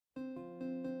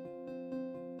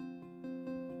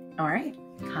All right.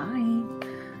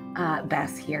 Hi,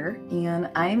 Bess here, and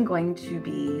I'm going to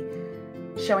be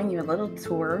showing you a little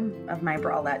tour of my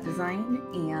bralette design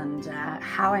and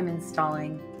how I'm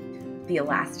installing the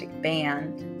elastic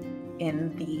band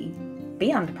in the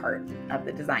band part of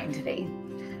the design today.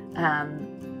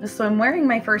 So I'm wearing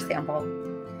my first sample,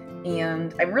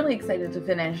 and I'm really excited to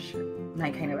finish my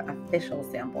kind of official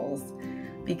samples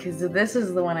because this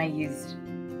is the one I used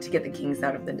to get the kinks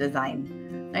out of the design.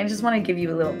 I just want to give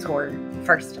you a little tour,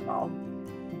 first of all,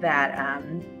 that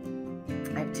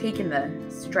I've taken the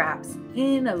straps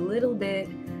in a little bit,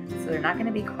 so they're not going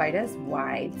to be quite as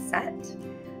wide set.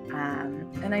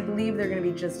 And I believe they're going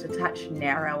to be just a touch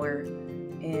narrower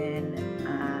in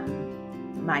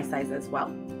my size as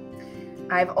well.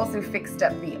 I've also fixed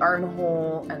up the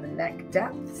armhole and the neck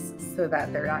depths so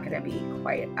that they're not going to be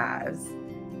quite as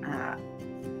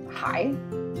high.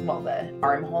 Well, the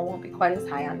armhole won't be quite as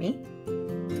high on me.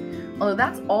 Although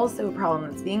that's also a problem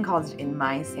that's being caused in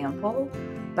my sample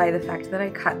by the fact that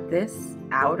I cut this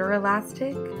outer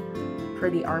elastic for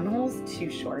the armholes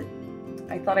too short.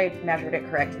 I thought I measured it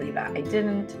correctly, but I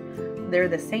didn't. They're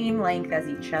the same length as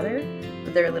each other,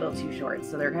 but they're a little too short,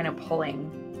 so they're kind of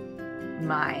pulling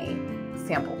my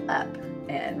sample up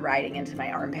and riding into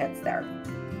my armpits there.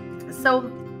 So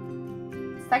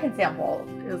second sample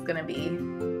is going to be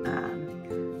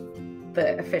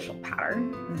the official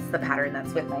pattern. This is the pattern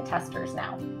that's with my testers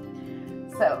now.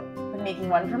 So I'm making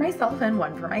one for myself and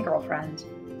one for my girlfriend.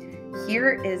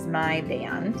 Here is my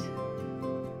band.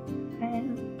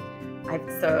 And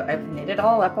I've knit it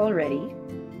all up already.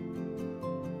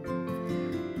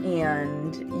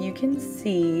 And you can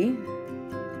see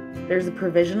there's a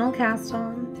provisional cast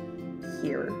on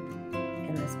here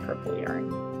in this purple yarn,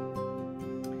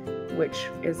 which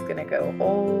is gonna go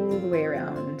all the way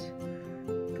around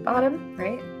bottom,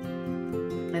 right?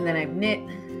 And then I've knit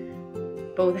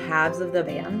both halves of the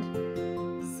band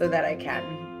so that I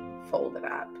can fold it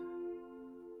up.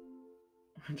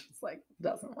 I'm just like,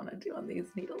 doesn't want to do on these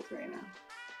needles right now.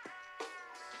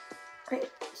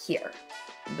 Right here.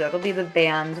 That'll be the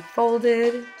band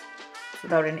folded. It's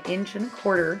about 1.25 inches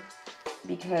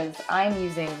because I'm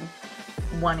using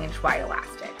 1 inch wide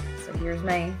elastic. So here's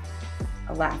my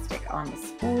elastic on the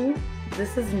spool.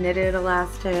 This is knitted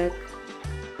elastic.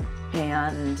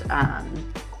 And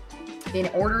in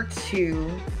order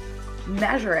to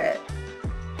measure it,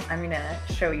 I'm going to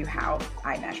show you how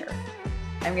I measure.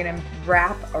 I'm going to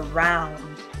wrap around,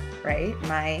 right,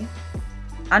 my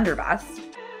underbust.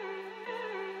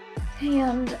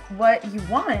 And what you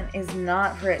want is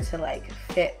not for it to like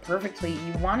fit perfectly.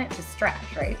 You want it to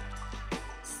stretch, right?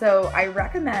 So I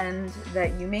recommend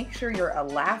that you make sure your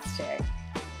elastic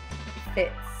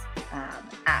fits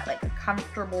at like a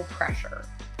comfortable pressure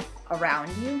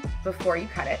around you before you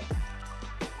cut it.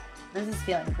 This is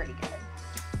feeling pretty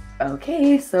good.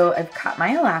 Okay, so I've cut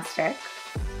my elastic.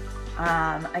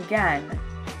 Again,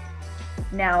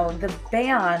 now the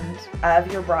band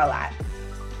of your bralette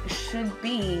should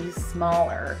be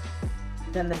smaller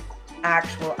than the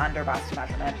actual underbust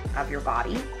measurement of your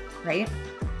body, right?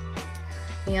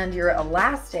 And your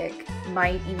elastic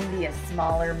might even be a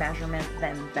smaller measurement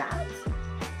than that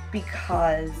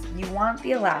because you want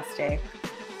the elastic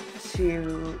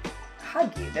to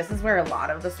hug you. This is where a lot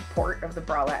of the support of the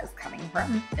bralette is coming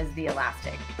from, is the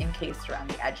elastic encased around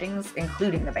the edgings,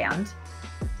 including the band.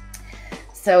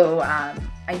 So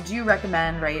I do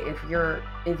recommend, right, if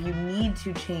you need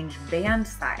to change band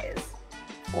size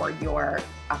for your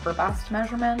upper bust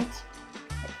measurement,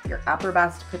 if your upper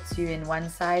bust puts you in one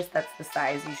size, that's the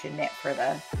size you should knit for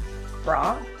the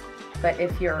bra. But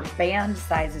if your band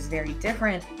size is very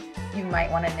different, you might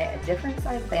want to knit a different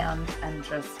size band and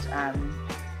just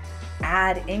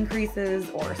add increases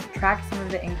or subtract some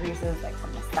of the increases, like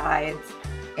from the sides,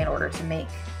 in order to make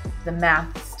the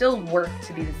math still work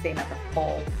to be the same at the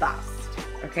full bust,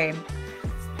 okay?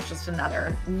 Just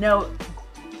another note.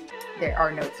 There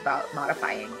are notes about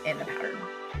modifying in the pattern.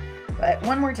 But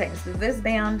one more time, so this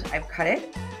band, I've cut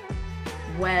it.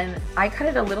 When I cut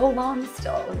it a little long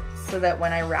still, so that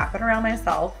when I wrap it around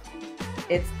myself,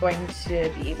 it's going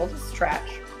to be able to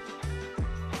stretch,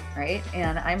 right?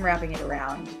 And I'm wrapping it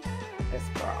around this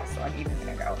bra, so I'm even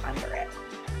gonna go under it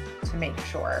to make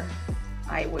sure.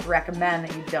 I would recommend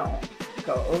that you don't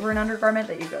go over an undergarment,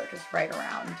 that you go just right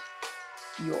around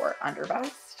your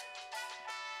underbust.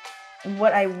 And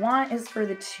what I want is for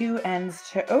the two ends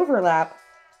to overlap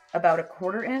about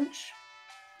 1/4 inch.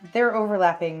 They're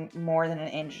overlapping more than 1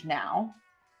 inch now.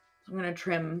 So I'm gonna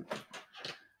trim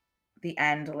the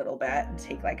end a little bit and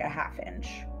take like 1/2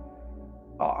 inch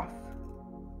off.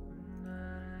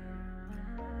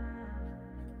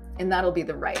 And that'll be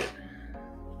the right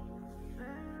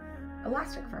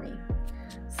elastic for me.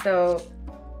 So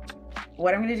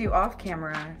what I'm going to do off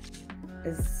camera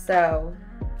is sew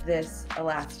this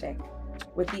elastic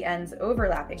with the ends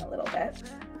overlapping a little bit.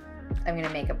 I'm going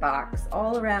to make a box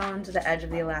all around the edge of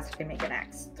the elastic and make an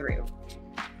X through.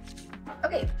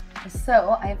 Okay,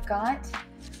 so I've got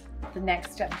the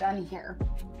next step done here.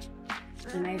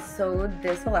 And I sewed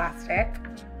this elastic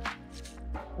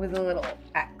with a little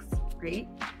X, right?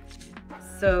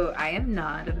 So I am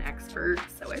not an expert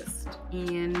sewist,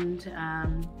 and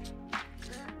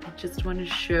I just want to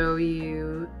show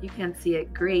you, you can't see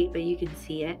it great, but you can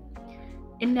see it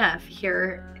enough.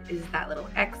 Here is that little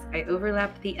X. I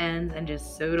overlapped the ends and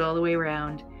just sewed all the way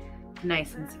around,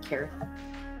 nice and secure.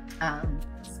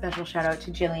 Special shout out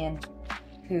to Jillian,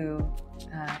 who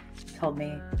told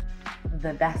me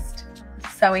the best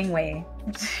sewing way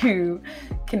to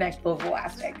connect those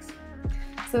elastics.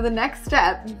 So the next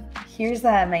step, here's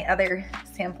my other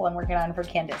sample I'm working on for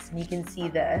Candace, and you can see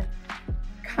the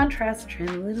contrast trim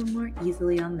a little more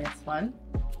easily on this one,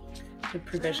 the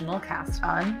provisional cast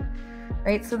on.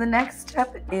 Right, so the next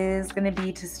step is going to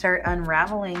be to start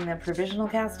unraveling the provisional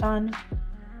cast on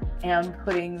and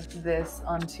putting this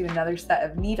onto another set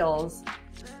of needles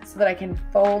so that I can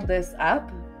fold this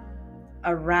up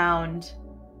around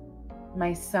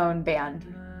my sewn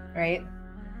band, right?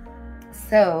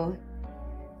 So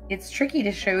it's tricky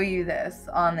to show you this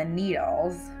on the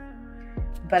needles,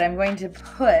 but I'm going to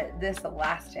put this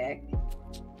elastic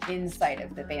inside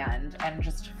of the band and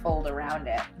just fold around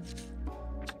it.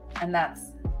 And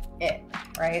that's it,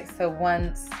 right? So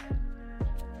once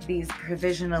these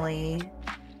provisionally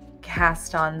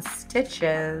cast on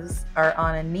stitches are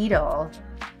on a needle,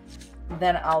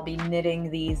 then I'll be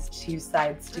knitting these two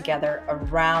sides together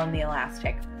around the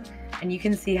elastic. And you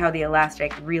can see how the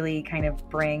elastic really kind of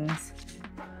brings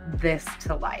this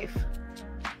to life.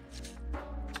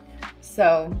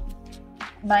 So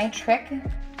my trick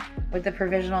with the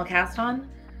provisional cast on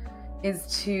is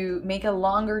to make a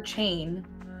longer chain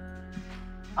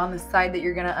on the side that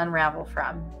you're going to unravel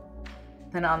from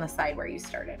than on the side where you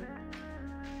started.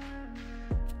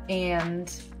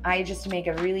 And I just make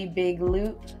a really big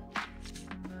loop,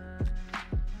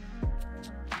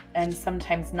 and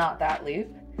sometimes not that loop,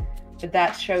 but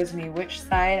that shows me which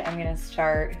side I'm going to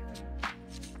start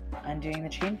undoing the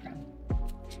chain from.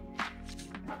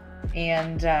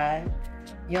 And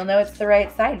you'll know it's the right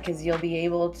side because you'll be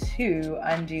able to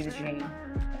undo the chain.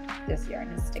 This yarn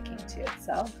is sticking to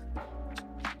itself,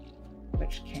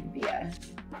 which can be there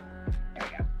we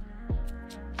go.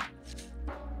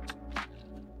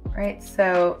 Right,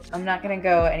 so I'm not going to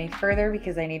go any further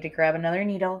because I need to grab another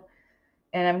needle,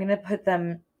 and I'm going to put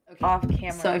them off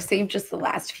camera. So I've saved just the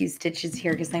last few stitches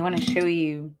here because I want to show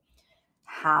you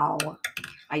how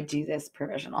I do this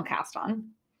provisional cast on.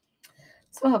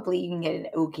 So hopefully you can get an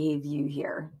okay view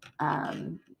here.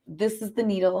 This is the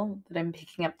needle that I'm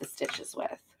picking up the stitches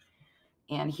with.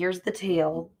 And here's the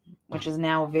tail, which is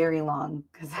now very long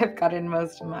because I've gotten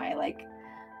most of my like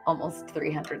almost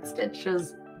 300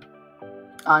 stitches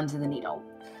onto the needle.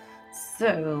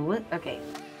 So, okay,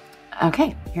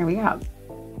 here we go.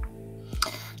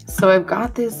 So I've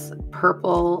got this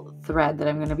purple thread that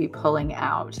I'm going to be pulling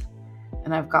out,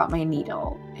 and I've got my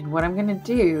needle. And what I'm going to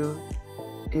do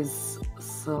is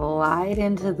slide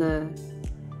into the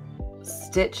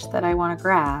stitch that I want to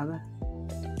grab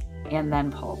and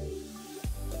then pull.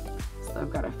 So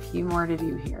I've got a few more to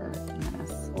do here. I'm going to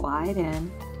slide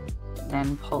in,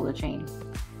 then pull the chain.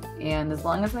 And as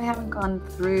long as I haven't gone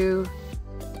through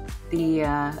the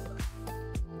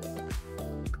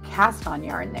cast on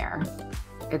yarn there,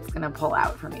 it's going to pull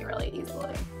out for me really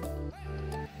easily.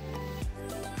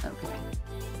 Okay.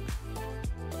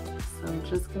 So I'm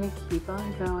just going to keep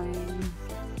on going.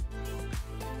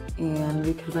 And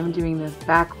because I'm doing this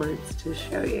backwards to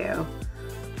show you,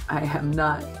 I am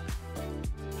not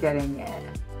getting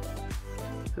it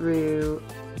through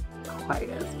quite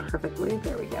as perfectly.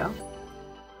 There we go.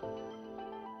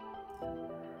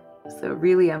 So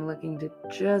really I'm looking to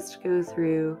just go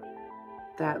through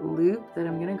that loop that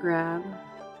I'm going to grab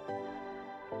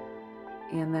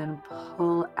and then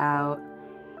pull out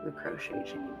the crochet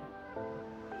chain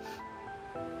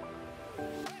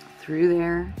through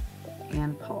there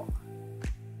and pull,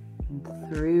 and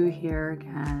through here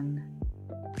again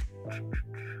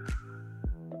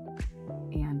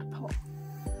and pull,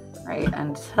 right,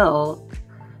 until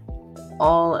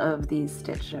all of these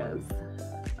stitches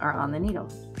are on the needle.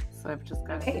 So I've just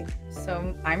got, okay,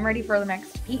 so I'm ready for the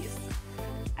next piece.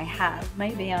 I have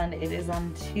my band, it is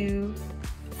on 2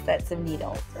 sets of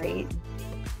needles, right?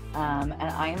 And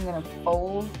I am going to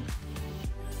fold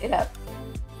it up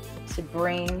to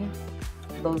bring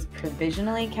those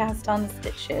provisionally cast on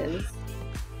stitches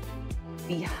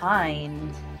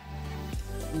behind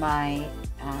my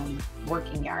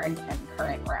working yarn and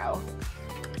current row.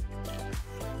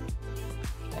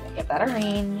 I'm gonna get that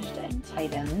arranged and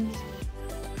tightened.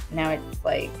 Now it's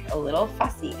like a little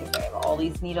fussy because I have all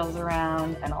these needles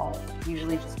around, and I'll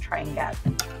usually just try and get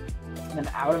them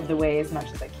out of the way as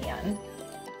much as I can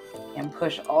and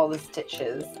push all the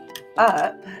stitches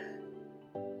up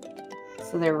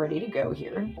so they're ready to go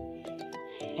here.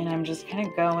 And I'm just kind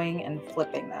of going and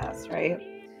flipping this, right?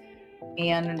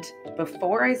 And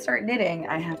before I start knitting,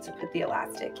 I have to put the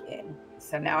elastic in.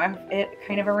 So now I have it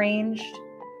kind of arranged.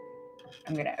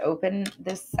 I'm going to open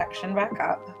this section back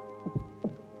up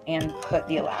and put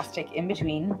the elastic in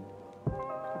between.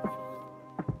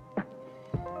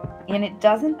 And it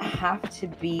doesn't have to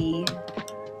be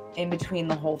in between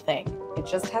the whole thing. It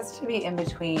just has to be in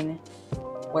between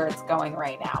where it's going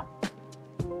right now.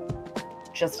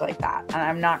 Just like that. And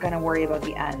I'm not going to worry about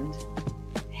the end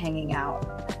hanging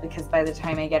out, because by the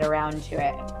time I get around to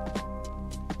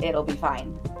it, it'll be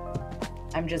fine.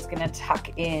 I'm just going to tuck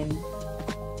in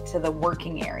to the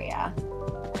working area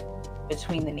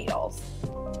between the needles.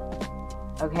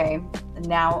 Okay,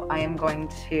 now I am going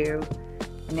to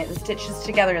knit the stitches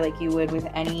together like you would with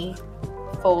any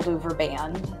fold over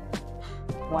band.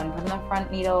 One from the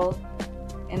front needle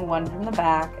and one from the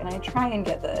back, and I try and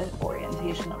get the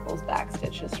orientation of those back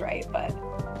stitches right, but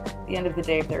at the end of the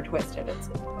day, if they're twisted, it's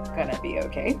gonna be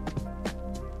okay.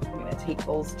 I'm gonna take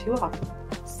those two off.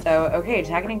 So, okay,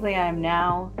 technically I'm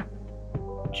now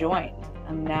joined.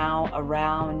 I'm now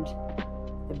around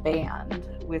the band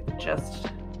with just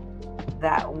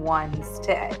that one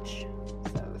stitch.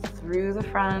 So through the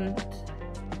front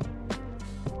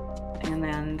and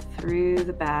then through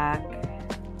the back.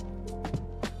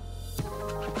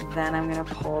 Then I'm going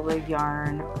to pull the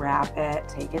yarn, wrap it,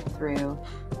 take it through,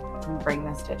 and bring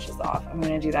the stitches off. I'm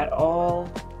going to do that all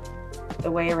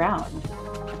the way around,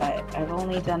 but I've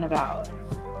only done about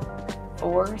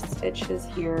 4 stitches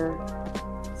here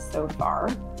so far.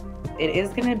 It is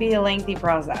going to be a lengthy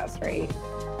process, right?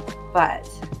 But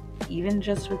even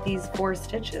just with these 4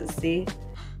 stitches, see,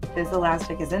 this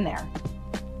elastic is in there.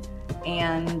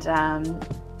 And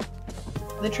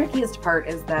the trickiest part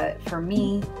is that for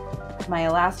me, my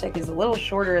elastic is a little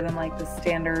shorter than like the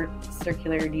standard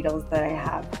circular needles that I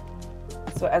have.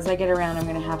 So as I get around, I'm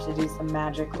going to have to do some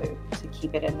magic loop to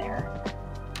keep it in there.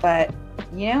 But,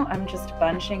 you know, I'm just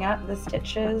bunching up the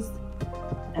stitches,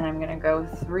 and I'm going to go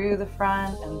through the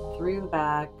front and through the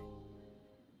back,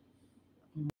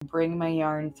 bring my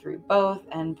yarn through both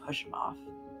and push them off.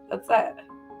 That's it.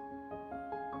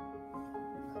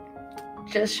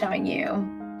 Just showing you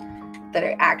that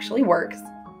it actually works.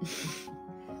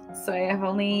 So I have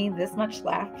only this much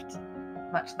left,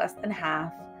 much less than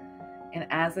half. And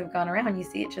as I've gone around, you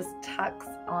see it just tucks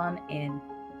on in.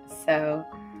 So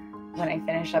when I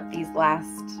finish up these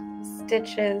last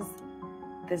stitches,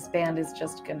 this band is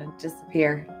just gonna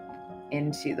disappear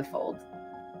into the fold.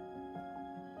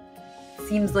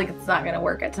 Seems like it's not gonna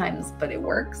work at times, but it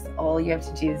works. All you have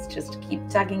to do is just keep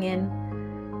tucking in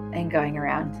and going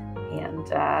around. And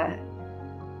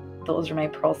those are my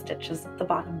purl stitches at the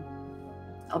bottom.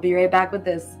 I'll be right back with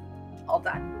this all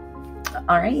done.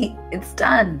 All right, it's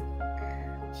done.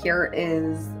 Here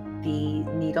is the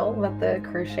needle that the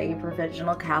crochet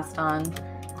provisional cast on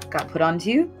got put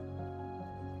onto.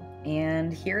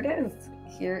 And here it is.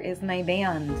 Here is my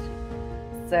band.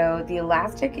 So the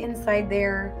elastic inside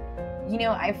there, you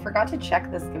know, I forgot to check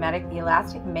the schematic. The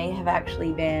elastic may have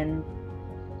actually been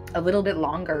a little bit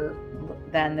longer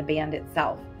than the band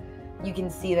itself. You can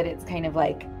see that it's kind of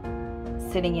like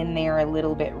sitting in there a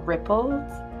little bit rippled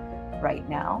right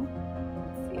now.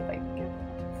 Let's see if I can get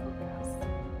that to focus.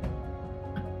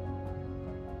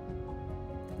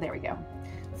 There we go.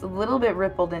 It's a little bit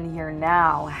rippled in here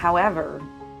now. However,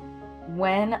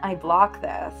 when I block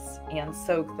this and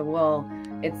soak the wool,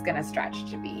 it's going to stretch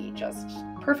to be just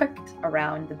perfect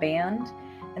around the band.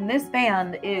 And this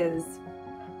band is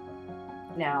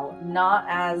now not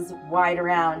as wide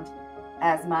around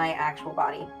as my actual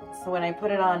body. So when I put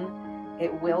it on,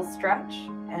 it will stretch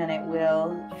and it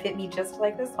will fit me just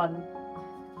like this one.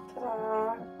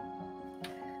 Ta-da!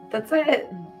 That's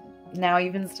it. Now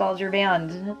you've installed your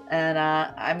band, and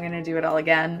I'm going to do it all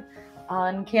again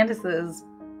on Candace's.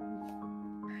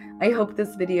 I hope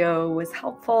this video was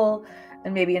helpful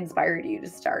and maybe inspired you to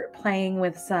start playing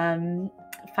with some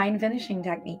fine finishing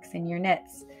techniques in your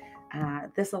knits.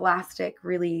 This elastic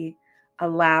really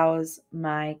allows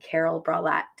my Carol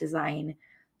Bralette design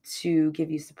to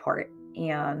give you support,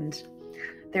 and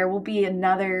there will be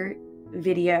another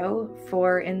video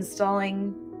for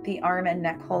installing the arm and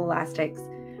neck hole elastics.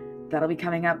 That'll be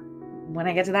coming up when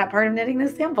I get to that part of knitting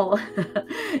this sample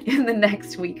in the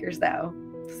next week or so.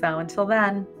 So until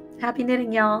then, happy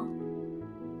knitting, y'all.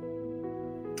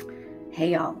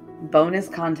 Hey, y'all, bonus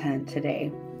content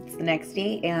today. It's the next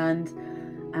day, and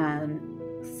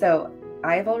so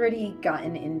I've already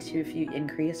gotten into a few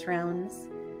increase rounds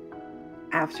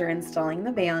after installing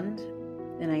the band,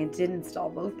 and I did install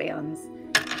both bands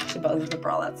to both of the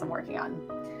bralettes I'm working on.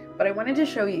 But I wanted to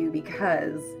show you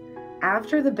because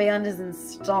after the band is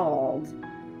installed,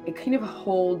 it kind of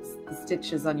holds the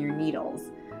stitches on your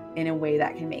needles in a way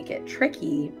that can make it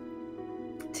tricky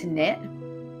to knit.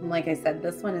 And like I said,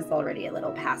 this one is already a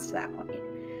little past that point.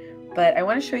 But I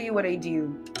want to show you what I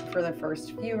do for the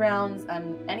first few rounds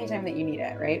and anytime that you need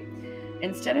it, right?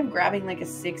 Instead of grabbing like a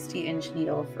 60-inch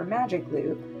needle for magic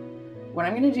loop, what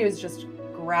I'm going to do is just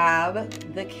grab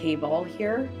the cable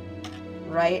here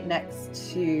right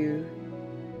next to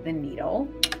the needle.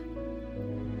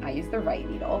 I use the right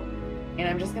needle, and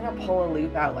I'm just going to pull a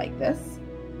loop out like this.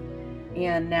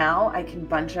 And now I can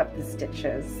bunch up the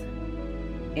stitches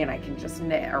and I can just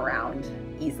knit around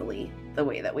easily the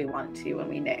way that we want to when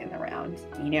we knit in the round,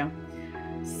 you know?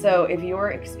 So if you're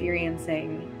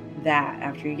experiencing that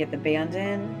after you get the band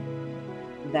in,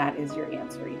 that is your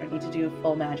answer. You don't need to do a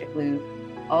full magic loop.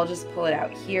 I'll just pull it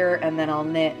out here and then I'll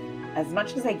knit as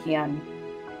much as I can,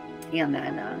 and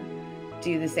then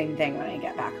do the same thing when I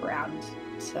get back around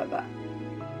to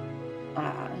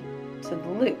the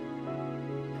loop.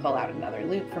 Pull out another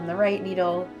loop from the right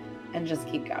needle and just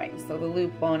keep going. So the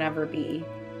loop won't ever be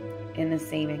in the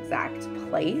same exact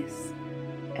place,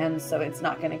 and so it's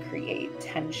not going to create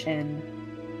tension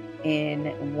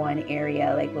in one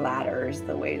area like ladders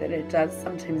the way that it does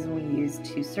sometimes when we use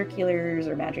two circulars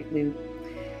or magic loop.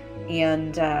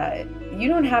 And you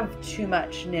don't have too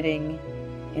much knitting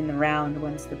in the round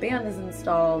once the band is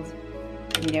installed.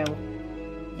 You know,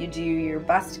 you do your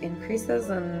bust increases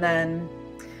and then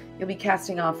you'll be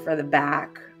casting off for the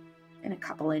back in a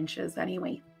couple inches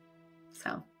anyway.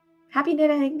 So happy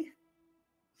knitting!